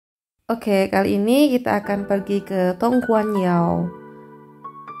Oke, kali ini kita akan pergi ke Tong Guan Yao.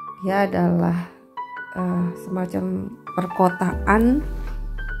 Dia adalah semacam perkotaan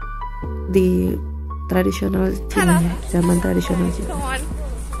di tradisional Cina, zaman tradisional Cina.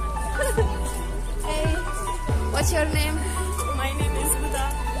 Hey, what's your name? My name is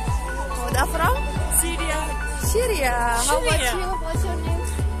Huda. Huda from? Syria. Syria. How about you? What's your name?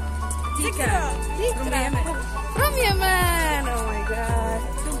 Zikra. Zikra. From Yemen. From Yemen. Oh my god.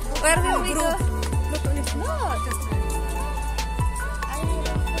 Where will we go? No.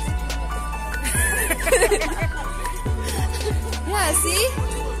 Yeah, see?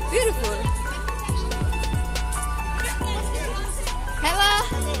 Beautiful. Hello.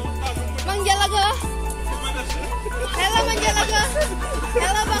 Mangjalaga. Hello Mangjalaga.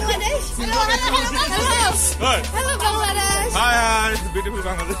 Hello Bangladesh. Hello. Hello Bangladesh. Hi, it's beautiful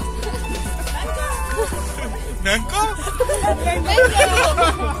Bangladesh. Nanko?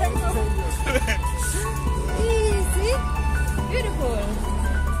 See? Beautiful.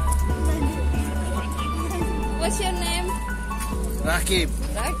 What's your name? Rakib.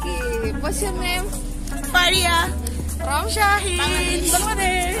 Rakib. What's your name? Faria. From Shahid.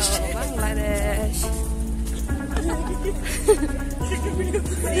 Bangladesh. Oh, Bangladesh.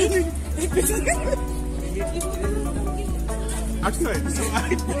 Outside, so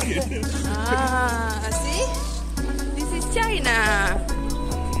I See? This is China.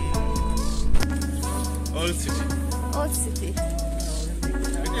 Old city. Old city.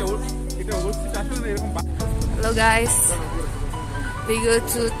 Itu old city আসলে এরকম Hello guys. We go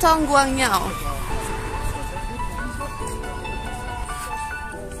to Tong Guan Yao.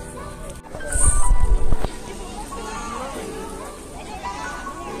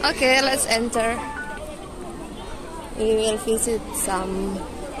 Okay, let's enter. We will visit some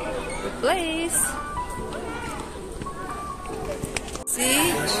place. See,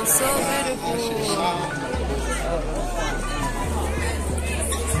 it's so beautiful.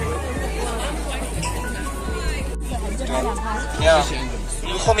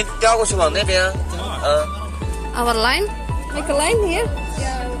 Our line? Make a line here?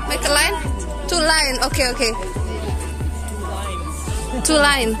 Make a line? 2 line. Okay. 2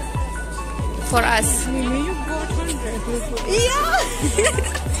 line for us. Yeah.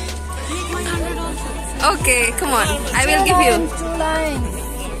 Okay, come on. I will give you. 2 lines.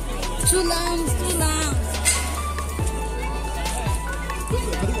 2 lines.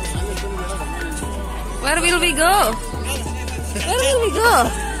 Where will we go? Where will we go?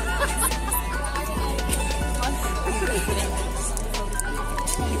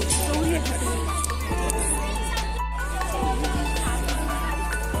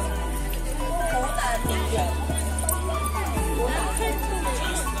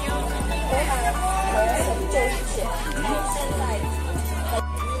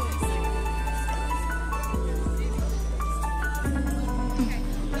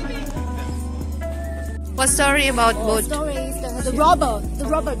 What story about boat? The story is the robber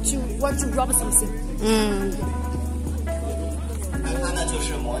want to rob something. 它呢就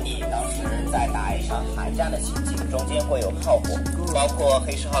是模拟当时在打一场海战的情景，中间会有炮火，包括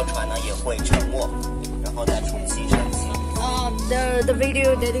黑石号船呢也会沉没，然后再重新成型。The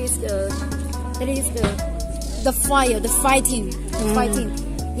video that is the fire, the fighting,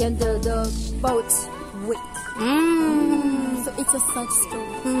 and the boat wait. So it's a such story.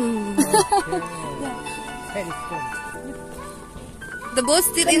 The boat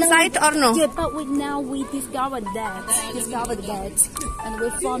still inside or no? Yeah, but now we discovered that, and we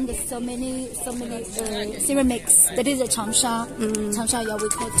found so many ceramics. That is a Changsa. Changsa, yeah, we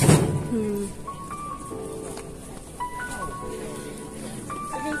call it.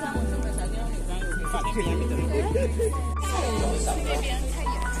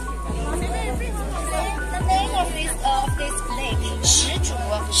 The name of this lake, 始祖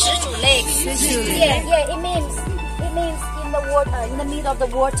lake. 始祖 Yeah, it means in the water, in the middle of the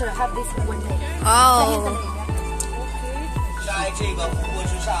water, have this one lake. Oh. 在这个湖泊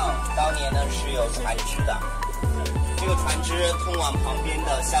之上，当年呢是有船只的。这个船只通往旁边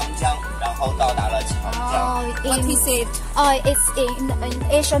的湘江，然后到达了长江。What he said? It's in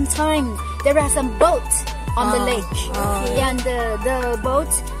ancient time. There are some boats on the lake, and the boat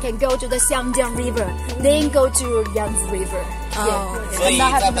can go to the Xiangya River, then go to Yangtze River. 所以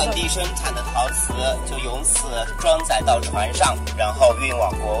在本地生产的陶瓷就由此装载到船上，然后运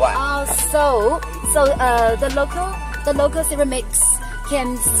往国外。So the local ceramics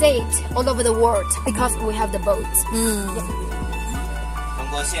can see it all over the world because we have the boat. 中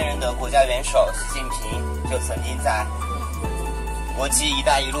国现任的国家元首习近平就曾经在国际“一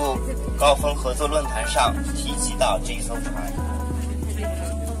带一路”高峰合作论坛上提及到这一艘船。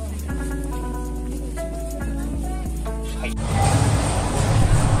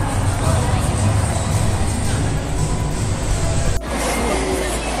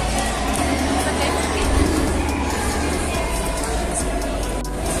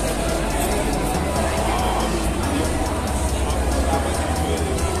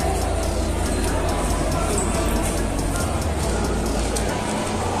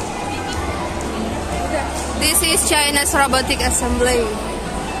China's robotic assembly.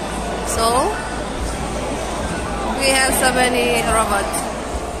 So we have so many robots.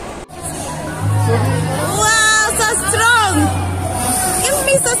 Wow, so strong!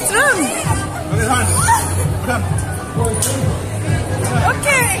 Ilmy so strong.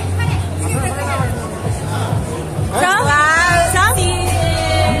 Okay.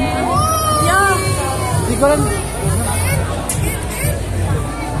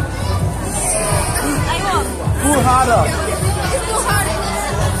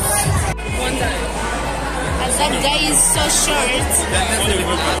 And that guy is so short.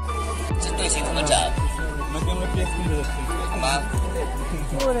 针对性怎么整？好吗？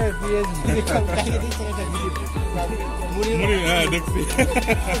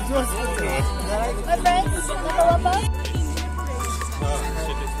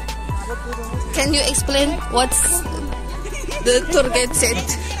 Can you explain what's the tour guide said?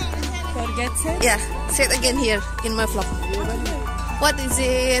 Tour guide said? Yeah, say it again here in my vlog. What is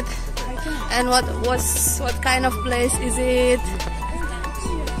it? And what kind of place is it?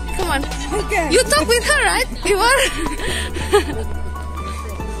 Come on. Okay. You talk with her, right? You are?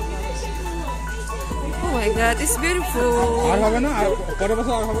 Oh my god, it's beautiful.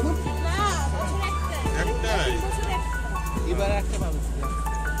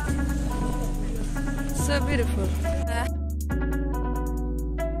 So beautiful.